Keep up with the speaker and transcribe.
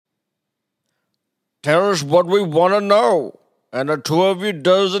tell us what we want to know, and the two of you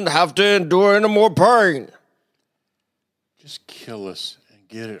doesn't have to endure any more pain. Just kill us and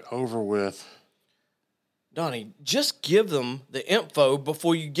get it over with. Donnie, just give them the info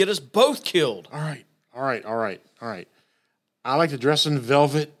before you get us both killed. All right. I like to dress in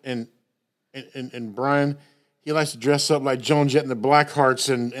velvet, and Brian, he likes to dress up like Joan Jett and the Blackhearts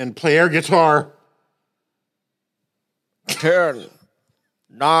and play air guitar. 10,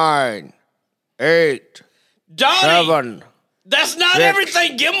 9, 8, Donnie, 7, that's not 6,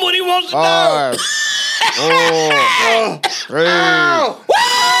 everything. Give him what he wants to know. 5, 4, 3,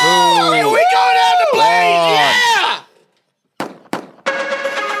 Here we go down the blade. Yeah.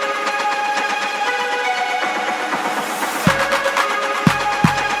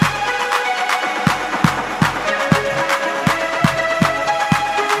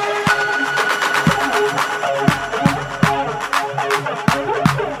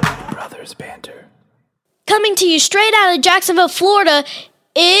 Brothers Banter. Coming to you straight out of Jacksonville, Florida,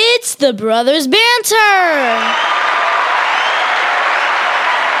 it's the Brothers Banter.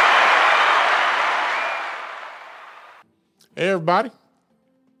 Hey, everybody.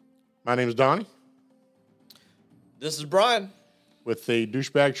 My name is Donnie This is Brian. with the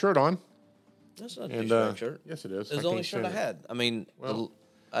douchebag shirt on. That's not a And douchebag shirt. yes, it is. It's the only shirt I had. I mean,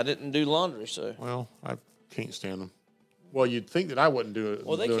 I didn't do laundry, so. Well, I can't stand them. Well, you'd think that I wouldn't do it.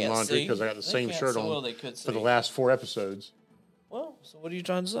 Well, they doing can't laundry see. because I got the They same can't shirt see. on Well, they could for the see. last 4 episodes. Well, so what are you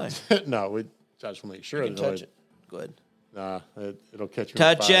trying to say? No, I just want to make sure. You can touch it. Go ahead. Nah, it'll catch me.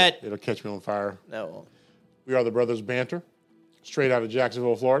 Touch on fire. it. It'll catch me on fire. No. We are the Brothers Banter, straight out of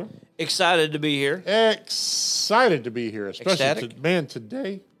Jacksonville, Florida. Excited to be here. Excited to be here, especially Ecstatic? man.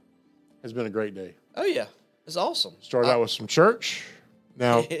 Today has been a great day. Oh, yeah. It's awesome. Started out with some church.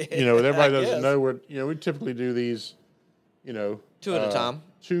 Now, with everybody I doesn't guess. know, we typically do these, 2 at a time.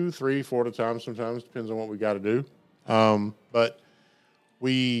 2, 3, 4 at a time. Sometimes depends on what we got to do. But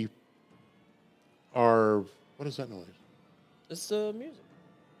we are. What is that noise? It's the music.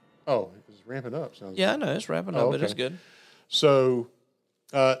 Oh, it's ramping up. Sounds. Yeah, I know. It's wrapping up, but it's okay. good. So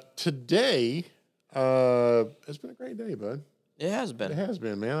today it's been a great day, bud. It has It been. has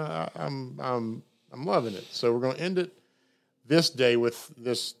been, man. I'm loving it. So we're going to end it this day with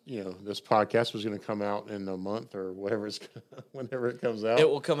this. This podcast was going to come out in a month or whatever whenever it comes out. It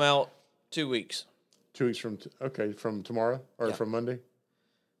will come out 2 weeks. 2 weeks from from tomorrow or Yeah. from Monday.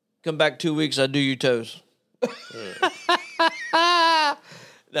 Come back 2 weeks, I do your toes.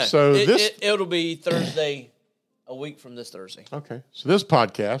 No, So it'll be Thursday, a week from this Thursday. Okay. So this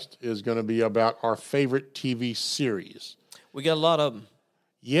podcast is going to be about our favorite TV series. We got a lot of them.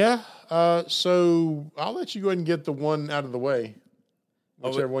 Yeah. So I'll let you go ahead and get the one out of the way.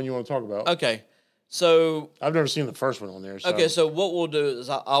 Whichever one you want to talk about. Okay, so I've never seen the first one on there. So. okay, so what we'll do is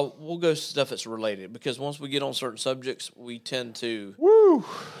we'll go stuff that's related because once we get on certain subjects, we tend to Woo!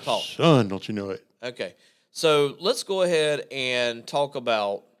 talk. Son, don't you know it? Okay, so let's go ahead and talk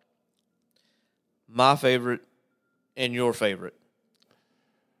about my favorite and your favorite,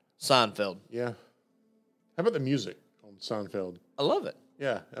 Seinfeld. Yeah. How about the music on Seinfeld? I love it.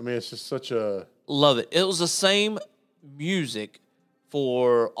 Yeah. I mean, it's just such a... Love it. It was the same music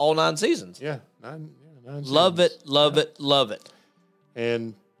for all 9 seasons. Yeah. Nine Love seasons. it, love it, love it.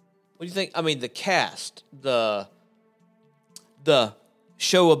 And What do you think? I mean, the cast, the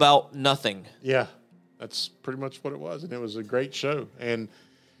show about nothing. yeah, that's pretty much what it was. And it was a great show. And,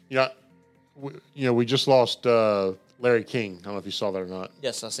 we just lost Larry King. I don't know if you saw that or not.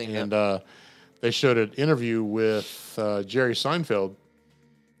 Yes, I've seen And that. they showed an interview with Jerry Seinfeld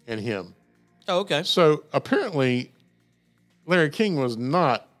and him. Oh, okay. So apparently, Larry King was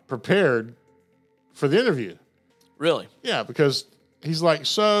not prepared for the interview. Really? Yeah, because he's like,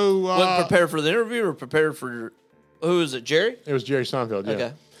 so... Wasn't prepared for the interview or prepared for, who is it, Jerry? It was Jerry Seinfeld, yeah.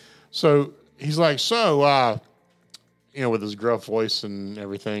 Okay. So he's like, with his gruff voice and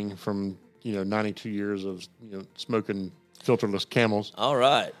everything from, 92 years of, smoking filterless Camels. All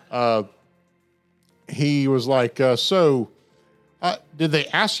right. He was like, did they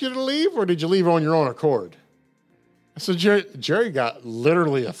ask you to leave or did you leave on your own accord? So Jerry got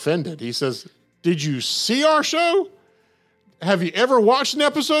literally offended. He says, did you see our show? Have you ever watched an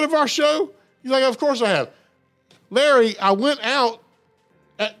episode of our show? He's like, of course I have. Larry, I went out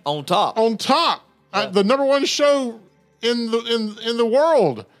On top. the number one show in the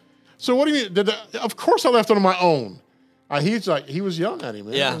world. So what do you mean? Of course I left on my own. He was yelling at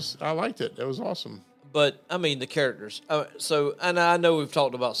him. Yeah. I liked it. It was awesome. But, I mean, the characters. And I know we've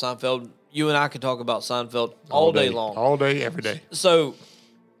talked about Seinfeld. You and I could talk about Seinfeld all day long. All day, every day. So,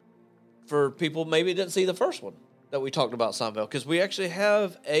 for people maybe didn't see the first one, that we talked about Seinfeld, because we actually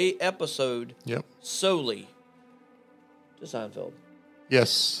have a episode Yep. solely to Seinfeld. Yes.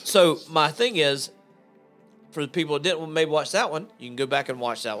 So my thing is, for the people that didn't maybe watch that one, you can go back and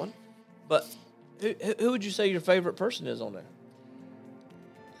watch that one. But who would you say your favorite person is on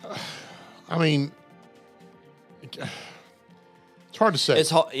there? I mean, it's hard to say. It's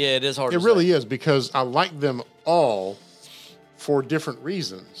hard. Yeah, it is hard. It to really say. is, because I like them all for different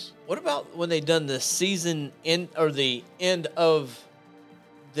reasons. What about when they done the season end or the end of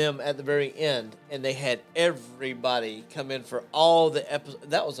them at the very end, and they had everybody come in for all the episodes?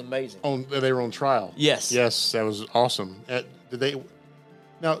 That was amazing. They were on trial. Yes. Yes, that was awesome. Did they?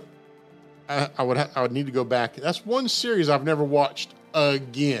 Now, I would need to go back. That's one series I've never watched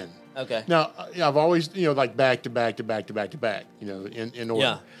again. Okay. Now, I've always, like back to back to back to back to back, in order.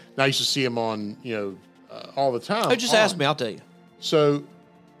 Yeah. Now, I used to see them on, all the time. Oh, just ask me. I'll tell you. So,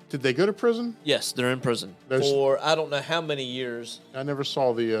 did they go to prison? Yes, they're in prison There's- for I don't know how many years. I never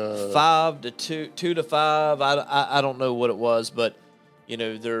saw the. 5 to 2 to 5. I don't know what it was, but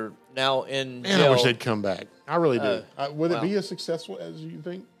they're now in Man, jail. I wish they'd come back. I really do. Would wow. it be as successful as you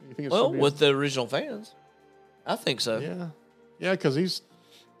think? You think Well, with the original fans, I think so. yeah, because these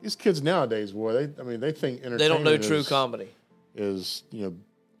kids nowadays, boy, they think entertainment. They don't know true comedy. Is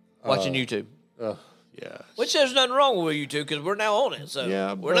Watching YouTube, yeah, which there's nothing wrong with YouTube because we're now on it, so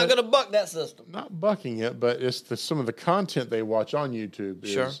Yeah, we're not but- going to buck that system. not bucking it, but it's some of the content they watch on YouTube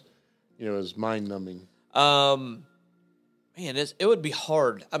is Sure. Is mind numbing. Man, it would be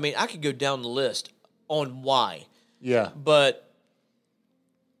hard. I mean, I could go down the list on why, Yeah, but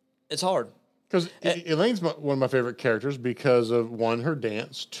it's hard. because Elaine's one of my favorite characters because of one, her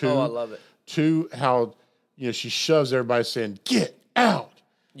dance, two, Oh, I love it. two, how she shoves everybody saying "get out,"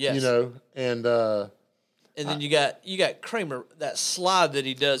 Yes. and And then you got Kramer, that slide that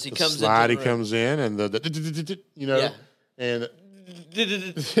he does. He the comes slide he into the room. comes in and Yeah. and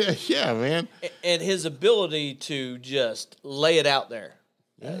yeah, man. And his ability to just lay it out there.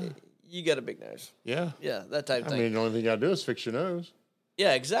 You got a big nose. Yeah. Yeah, that type of I thing. mean, the only thing you got to do is fix your nose.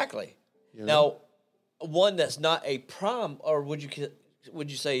 Yeah, exactly. Now, one that's not a prom, or would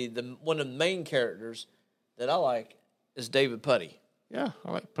you say one of the main characters that I like is David Puddy. Yeah,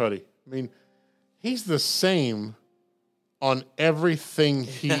 I like Putty. I mean, he's the same on everything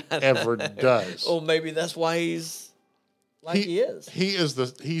he ever does. Oh, maybe that's why he's like he is. He's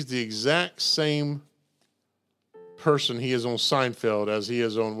the exact same person he is on Seinfeld as he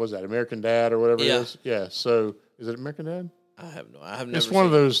is on, what's that, American Dad or whatever Yeah. it is? Yeah. So is it American Dad? I've never. It's one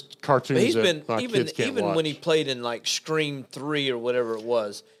of seen it. those cartoons But he's that been my kids can't watch. when he played in like Scream 3 or whatever it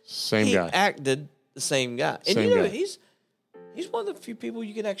was. Same he guy. acted the same guy, and Same guy. he's one of the few people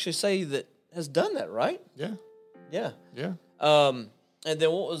you can actually say that has done that, right? Yeah. Yeah. Yeah. And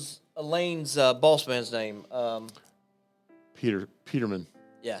then what was Elaine's boss man's name? Peterman.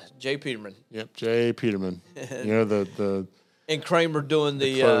 Yeah, Jay Peterman. Yep. Jay Peterman. The And Kramer doing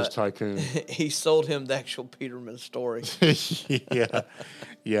the clothes tycoon. he sold him the actual Peterman story. yeah.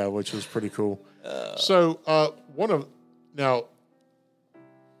 Yeah, which was pretty cool. So now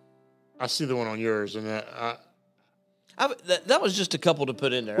I see the one on yours, and That was just a couple to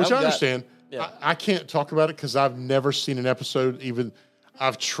put in there. which I've I got- understand. yeah. I can't talk about it because I've never seen an episode. Even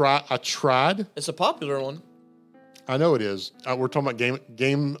I tried. It's a popular one. I know it is. We're talking about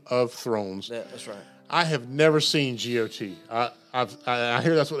Game of Thrones. Yeah, that's right. I have never seen GOT. I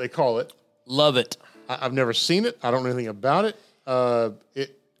hear that's what they call it. Love it. I've never seen it. I don't know anything about it.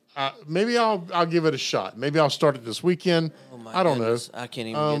 Maybe I'll give it a shot. Maybe I'll start it this weekend. Oh my I don't goodness. know. I can't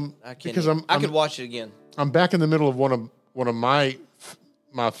even. I can't. because Even, I I'm- could watch it again. I'm back in the middle of one of my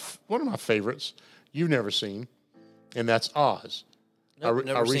favorites you've never seen, and that's Oz. Nope, I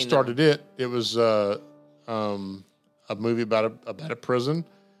never seen restarted it. It was a movie about a prison,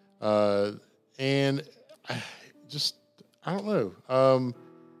 and I don't know.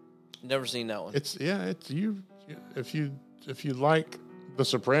 Never seen that one. It's you if you like The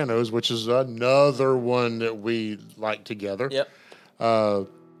Sopranos, which is another one that we like together. Yep.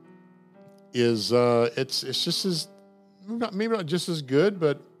 It's just as maybe not just as good,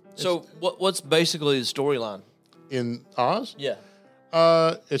 but So what's basically the storyline? in Oz, Yeah.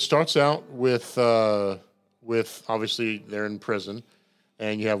 it starts out with obviously they're in prison,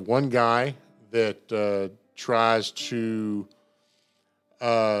 and you have one guy that tries to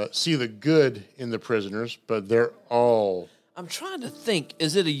see the good in the prisoners, but they're all I'm trying to think.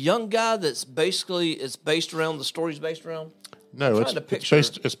 Is it a young guy that's basically the story's based around? no. trying It's to picture-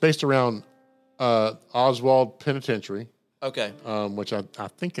 it's based around Oswald Penitentiary. Okay. Which I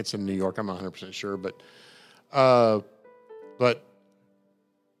think it's in New York. I'm not 100% sure, but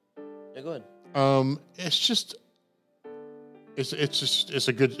Yeah, go ahead. it's just It's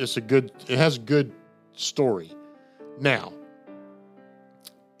it has good story. Now,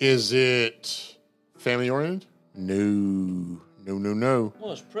 is it family oriented? No.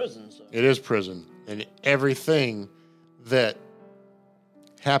 Well, it's prison, so. It is prison, and everything that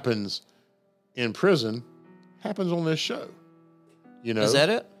happens in prison happens on this show. You know, Is that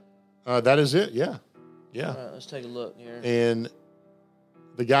it? That is it. Yeah. All right, let's take a look here. And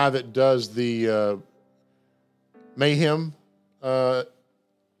the guy that does the Mayhem,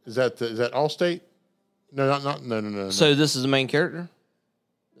 is that Allstate? No. So this is the main character?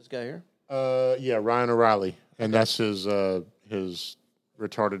 This guy here? Yeah, Ryan O'Reilly, and that's his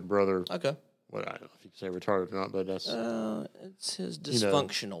retarded brother. Okay. Well, I don't know if you can say retarded or not, but that's It's his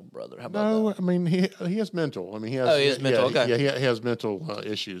dysfunctional brother. How about no. that? I mean, he has mental. I mean, he has. Oh, he has mental, Yeah, okay. he has mental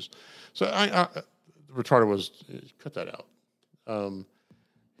issues. So I retarded was cut that out.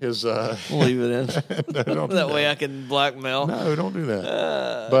 His We'll leave it in. no, don't do That way I can blackmail. No, don't do that.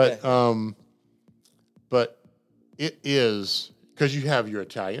 Okay. But it is because you have your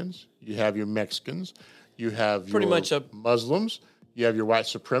Italians, you have your Mexicans, you have Pretty your much Muslims, you have your white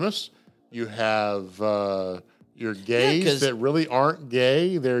supremacists, you have your gays 'cause- that really aren't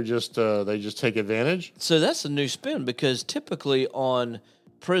gay. They're just they just take advantage. So that's a new spin because typically on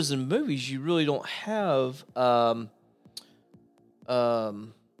prison movies, you really don't have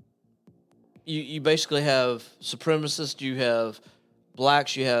you basically have supremacists, you have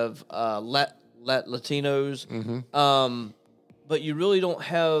blacks, you have Latinos, but you really don't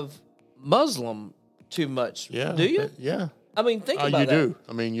have Muslim too much. Yeah, Do you? Yeah, I mean, think about you that. do.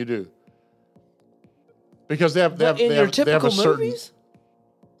 I mean, you do. Because they have But in your they have a typical certain, movies,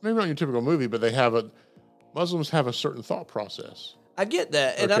 maybe not your typical movie, but they have Muslims have a certain thought process. I get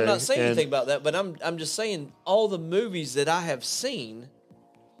that, and I'm Okay, not saying and- anything about that, but I'm just saying all the movies that I have seen,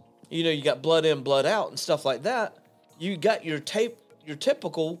 you know, you got Blood In, Blood Out, and stuff like that. You got your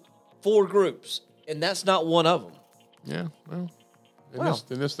typical 4 groups, and that's not one of them. Yeah, well, Wow.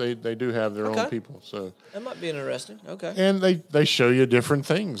 in this they do have their Okay. own people. So, That might be interesting. Okay. and they show you different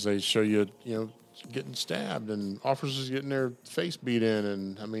things. They show you getting stabbed and officers getting their face beat in,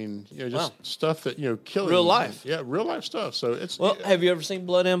 and I mean just Wow. stuff that killing Real life. Yeah, real life stuff. So it's Well, have you ever seen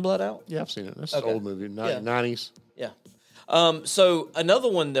Blood In, Blood Out? yeah, I've seen it. That's Okay. an old movie, Yeah. 90s. Yeah. So another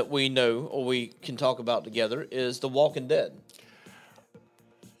one that we know or we can talk about together is The Walking Dead.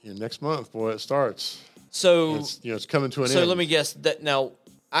 Yeah, next month, boy, it starts. So It's coming to an end. So let me guess that now.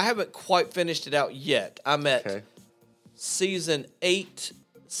 I haven't quite finished it out yet. I'm at Okay. season 8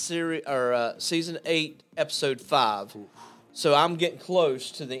 season 8 episode 5. So I'm getting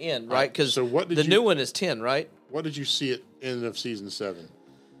close to the end, right? Because So what did the you- new one is 10, right? What did you see at end of season 7?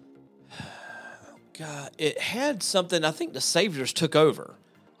 God, it had something. I think the Saviors took over.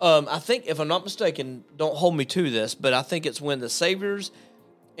 I think, if I'm not mistaken, don't hold me to this, but I think it's when the Saviors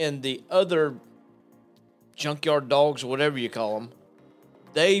and the other junkyard dogs or whatever you call them,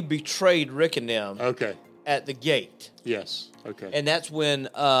 they betrayed Rick and them Okay. at the gate. Yes. Okay. And that's when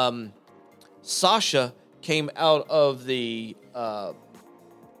Sasha came out of the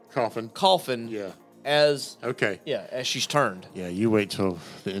coffin Yeah. as Okay. as she's turned. Yeah. You wait till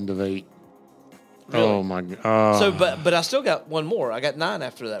the end of 8. Really? Oh my God. So, but I still got one more. I got 9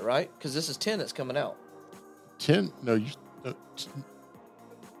 after that, right? Because this is 10 that's coming out. 10. No,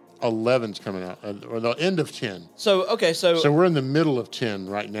 11's coming out, or the end of 10. So okay, So we're in the middle of 10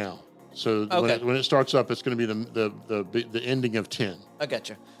 right now. So Okay. when it starts up, it's going to be the ending of 10. I got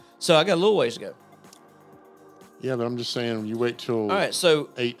you. So I got a little ways to go. Yeah, but I'm just saying, you wait till All right. So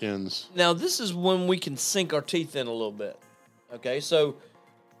 8 ends. now this is when we can sink our teeth in a little bit. Okay. So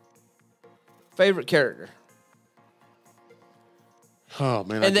favorite character, Oh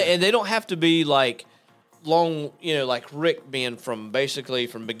man, and they don't have to be like long, like Rick being from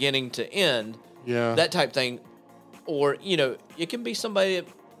beginning to end, yeah, that type thing, or it can be somebody that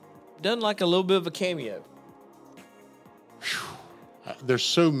done like a little bit of a cameo. there's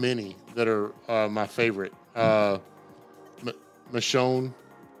so many that are my favorite. Michonne,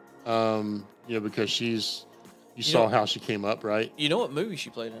 because you saw how she came up, right? You know what movie she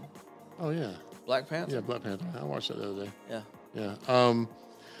played in? Oh yeah, Black Panther. yeah, Black Panther. I watched that the other day. Yeah. Yeah.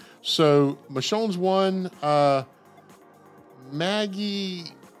 So Michonne's one. Maggie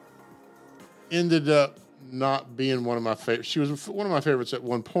ended up not being one of my favorites. She was one of my favorites at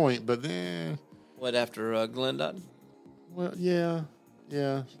one point, but then, What, after Glenn died? well, yeah,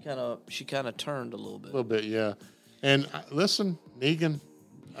 She kind of turned a little bit. a little bit, yeah. And listen, Negan.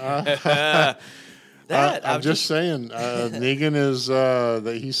 I'm just saying, Negan is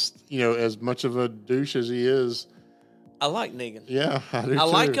that he's as much of a douche as he is. I like Negan. Yeah, I do I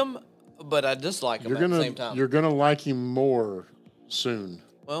like too. him but I dislike him You're at the gonna same time. you're gonna like him more soon.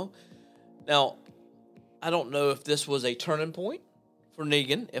 Well, now, I don't know if this was a turning point for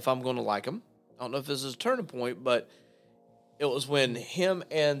Negan, if I'm going to like him. I don't know if this is a turning point, but it was when him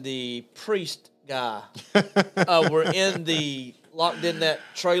and the priest guy were locked in that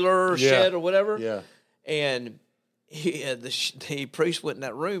trailer shed or whatever. Yeah. And the priest went in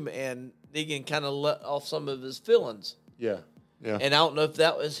that room, and Negan kind of let off some of his feelings. Yeah. Yeah. And I don't know if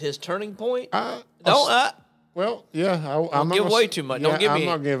that was his turning point. Well, yeah, I'm not give gonna away s- too much. Yeah, Don't give I'm me-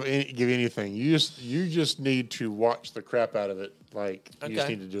 not give anything. You just need to watch the crap out of it. Like you just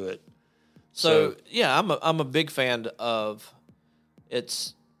Okay. need to do it. So yeah, I'm a big fan of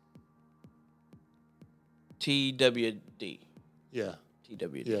it's TWD. Yeah,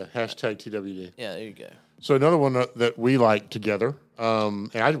 TWD. yeah. Hashtag TWD. Yeah, there you go. So another one that we like together,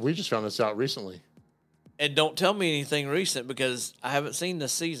 we just found this out recently. And don't tell me anything recent because I haven't seen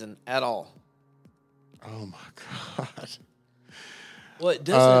this season at all. Oh my god, Well, it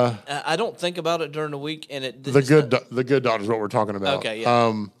doesn't. I don't think about it during the week, and it. the good doctor is what we're talking about. Okay,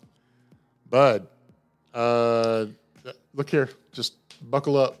 yeah. Bud, look here, just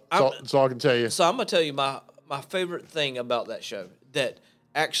buckle up. That's all I can tell you. So I'm gonna tell you my favorite thing about that show that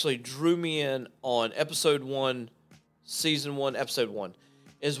actually drew me in on episode 1, season 1, episode 1,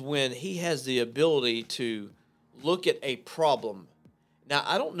 is when he has the ability to look at a problem. Now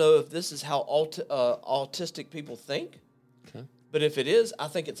I don't know if this is how autistic people think, Okay. but if it is, I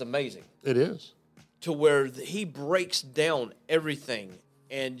think it's amazing It is. to where he breaks down everything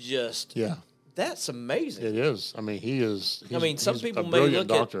and just Yeah, that's amazing. it is. I mean, he is. Some he's people a may brilliant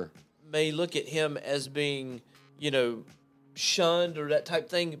look doctor. may look at him as being, shunned or that type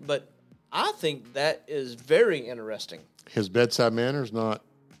thing, but I think that is very interesting. His bedside manner is not.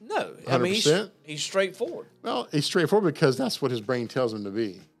 No, I mean 100%? he's straightforward. Well, he's straightforward because that's what his brain tells him to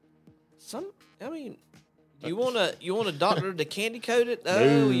be. You want a doctor to candy coat it?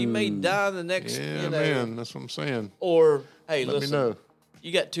 Oh, you may die the next. Yeah, man, that's what I'm saying. Or hey, Let listen, me know.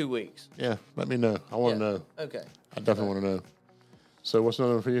 you got 2 weeks. Yeah, let me know. I want to know. Okay. I definitely want to know. So, what's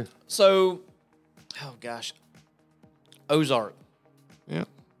another one for you? So, oh gosh, Ozark. Yeah,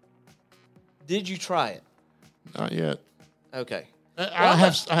 Did you try it? not yet. Okay. I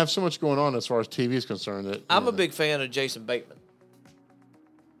have so much going on as far as TV is concerned that I'm a big fan of Jason Bateman.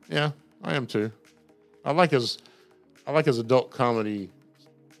 Yeah, I am too. I like his adult comedy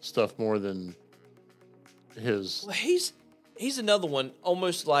stuff more than his. Well, he's another one,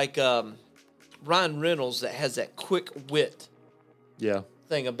 almost like Ryan Reynolds, that has that quick wit Yeah,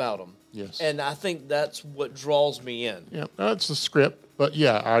 thing about him. Yes. And I think that's what draws me in. yeah. That's the script, but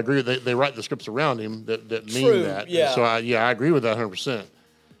yeah, I agree. They write the scripts around him that mean True, that. And yeah. so I agree with that 100%.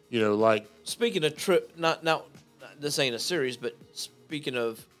 Like Speaking of not this ain't a series, but speaking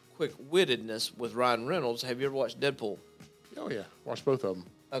of quick wittedness with Ryan Reynolds, have you ever watched Deadpool? oh yeah, watch both of them.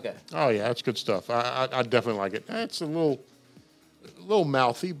 Okay. Oh yeah, that's good stuff. I definitely like it. It's a little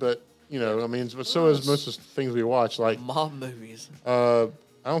mouthy, but I mean, but so is most of the things we watch. Like Mob movies.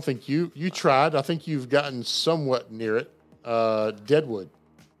 I don't think you tried. I think you've gotten somewhat near it. Deadwood.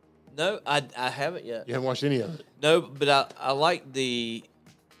 No, I haven't yet. You haven't watched any of it. No, but I like the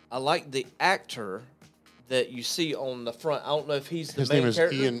actor that you see on the front. I don't know if he's the His main name is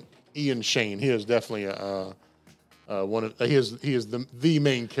character. Ian Shane. He is definitely one of he is the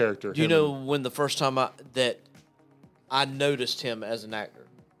main character. Do you Him know when the first time I noticed him as an actor,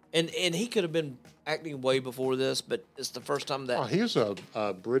 and he could have been acting way before this, but it's the first time that Oh, he's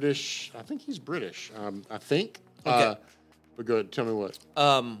a British. I think he's British. I think. Okay. But go ahead. Tell me what.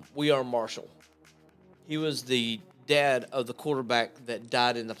 We Are Marshall. He was the dad of the quarterback that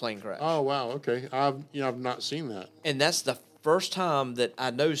died in the plane crash, Oh wow. Okay. I've not seen that. and that's the first time that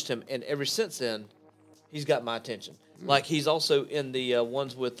I noticed him. And ever since then, he's got my attention. Like he's also in the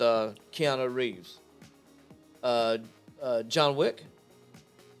ones with Keanu Reeves, John Wick.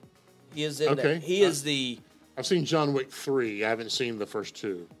 He is in Okay. that. He is the. I've seen John Wick 3. I haven't seen the first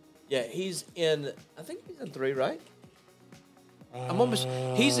 2. Yeah, he's in. I think he's in 3, right? I'm almost.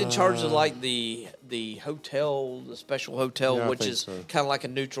 He's in charge of like the hotel, the special hotel, Yeah, I which think is so. kind of like a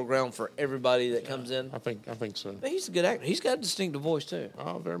neutral ground for everybody that comes in. I think so. But he's a good actor. He's got a distinctive voice too.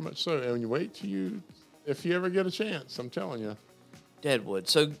 Oh, very much so. And you wait till if you ever get a chance. I'm telling you. Deadwood.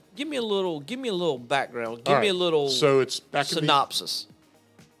 So give me a little background. All Give me right. a little So it's back in synopsis.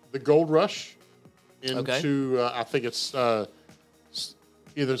 the Gold Rush into Okay. I think it's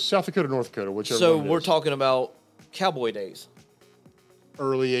either South Dakota or North Dakota, whichever. So one it we're is. talking about cowboy days.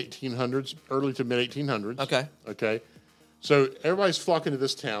 early 1800s, early to mid 1800s. Okay. Okay. So everybody's flocking to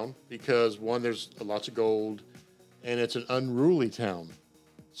this town because one, there's lots of gold, and it's an unruly town.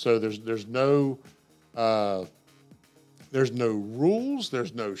 So there's no rules.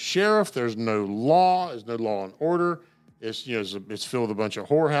 There's no sheriff. There's no law. There's no law and order. It's it's filled with a bunch of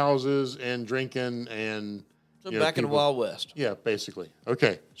whorehouses and drinking and So back in the Wild West. Yeah, basically.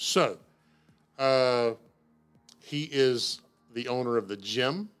 Okay, so he is the owner of the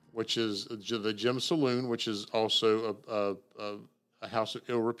Gym, which is the Gym Saloon, which is also a house of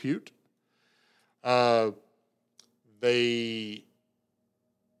ill repute. They,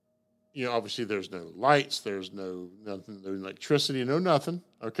 obviously there's no lights, there's no nothing, no electricity, no nothing.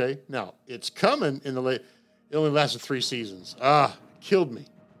 Okay, now it's coming in the late. It only lasted 3 seasons. Killed me.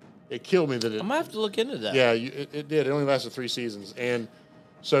 It killed me that it. I'm gonna have to look into that. Yeah, it did. It only lasted 3 seasons, and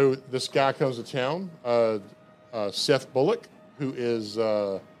so this guy comes to town, Seth Bullock, who is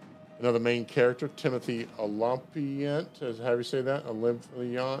another main character, Timothy Olympient. How do you say that?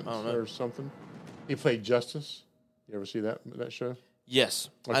 Olympiant or something. He played Justice. You ever see that show? Yes,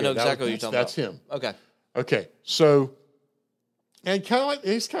 Okay, I know exactly what you're talking that's about. him. Okay. Okay, so and he's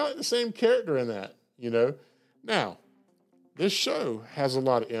kind of like the same character in that, Now, this show has a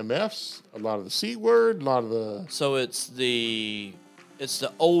lot of MFs, a lot of the C word, a lot of the. So it's the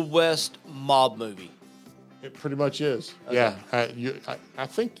Old West mob movie. It pretty much is. Okay. Yeah, I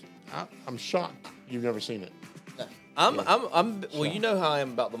think I'm shocked you've never seen it. I'm well, you know how I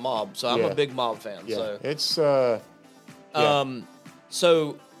am about the mob, so I'm Yeah. a big mob fan. Yeah, So it's yeah.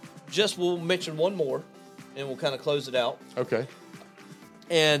 So just we'll mention one more, and we'll kind of close it out. Okay.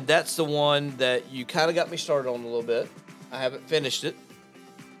 And that's the one that you kind of got me started on a little bit. I haven't finished it.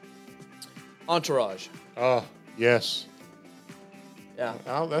 Entourage. Oh, yes. Yeah.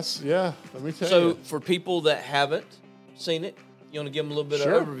 Oh, that's Let me tell So you. for people that haven't seen it, you want to give them a little bit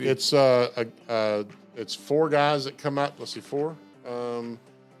Sure. of overview? It's 4 guys that come out. Let's see, 4.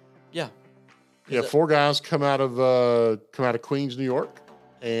 Yeah. Yeah, 4 guys come out of Queens, New York,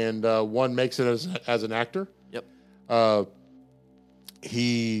 and one makes it as an actor. Yep.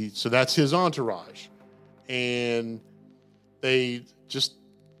 So that's his entourage, and they just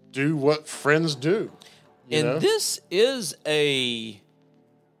do what friends do. you know? This is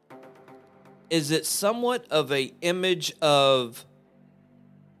it somewhat of a image of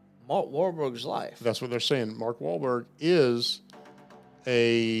Mark Wahlberg's life? That's what they're saying. Mark Wahlberg is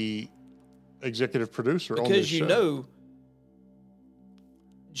a executive producer on this Because you show. know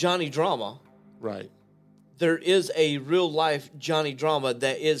Johnny Drama, Right. there is a real life Johnny Drama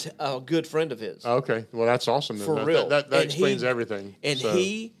that is a good friend of his. Okay. Well, that's awesome. then. For That- real. That And explains he- everything. And So,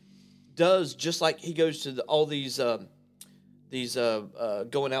 he does, just like he goes to all these going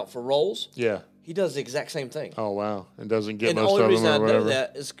out for roles, Yeah. he does the exact same thing. Oh, wow. And doesn't get And the most only of reason them I or know whatever.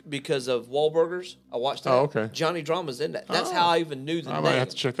 that is because of Wahlburgers. I watched that. Oh, okay. Johnny Drama's in that. That's Oh. how I even knew the I name. might have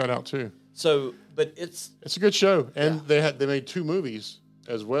to check that out too. So, but it's It's a good show, and Yeah. they made 2 movies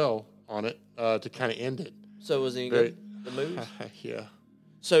as well on it to kind of end it. so was he Very- good? The movies? Yeah.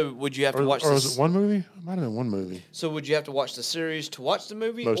 So would you have to watch Or was this? it one movie? It might have been one movie. So would you have to watch the series to watch the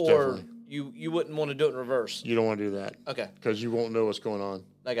movie, Most or definitely. you wouldn't want to do it in reverse? You don't want to do that Okay, because you won't know what's going on.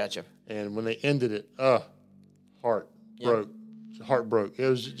 I got you. And when they ended it, heart Yeah. broke. Heart broke. It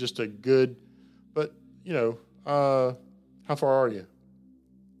was just a good, but how far are you?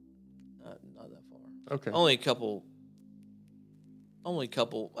 Not that far. Okay. Only a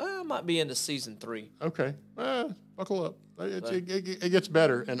couple. I might be into season 3. Okay. Buckle up. It gets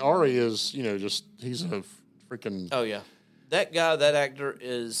better. And Ari is, he's a freaking. Oh yeah, that guy, that actor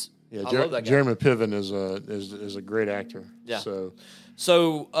is. Yeah, I love that guy. Jeremy Piven is a great actor. Yeah. So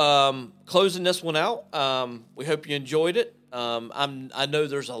Closing this one out, we hope you enjoyed it. I know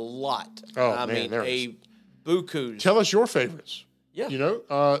there's a lot. Oh, I man, mean, there a is. buku. tell us your favorites. Yeah.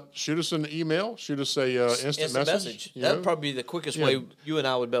 Shoot us an email. Shoot us a instant message. That'd probably be the quickest way you and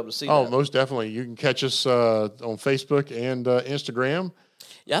I would be able to see Oh, that. most definitely. You can catch us on Facebook and Instagram.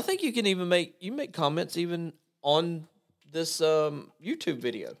 Yeah, I think you can even make comments even on this YouTube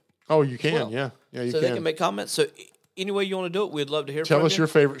video. Oh, you can. Well, Yeah, you So can. they can make comments. So any way you want to do it, we'd love to hear Tell from us you. your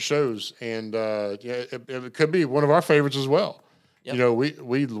favorite shows, and it could be one of our favorites as well. Yep. We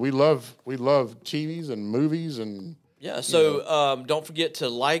love TVs and movies and Yeah, so don't forget to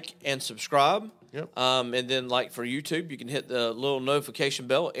like and subscribe. Yep. And then, like for YouTube, you can hit the little notification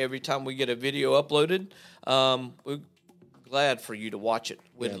bell every time we get a video uploaded. We're glad for you to watch it.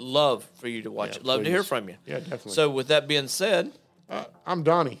 We'd love for you to watch it. Love to hear please. from you. Yeah, definitely. So, with that being said, I'm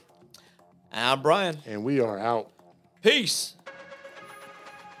Donnie, I'm Brian. and we are out. Peace.